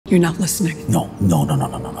You're not listening. No.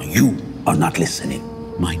 You are not listening.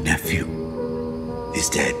 My nephew is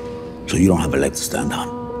dead, so you don't have a leg to stand on.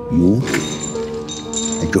 You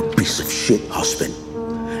and your piece of shit husband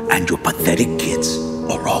and your pathetic kids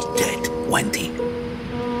are all dead, Wendy.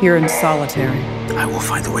 You're in solitary. I will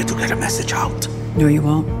find a way to get a message out. No, you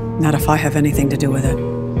won't. Not if I have anything to do with it.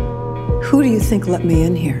 Who do you think let me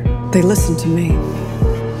in here? They listen to me.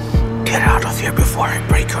 Get out of here before I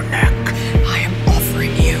break your neck. I am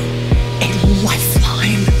offering you a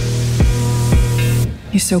lifeline.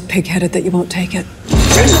 You're so pig-headed that you won't take it.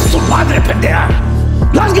 ¡Chinga su madre, pendeja!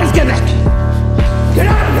 ¡Lárguese de aquí!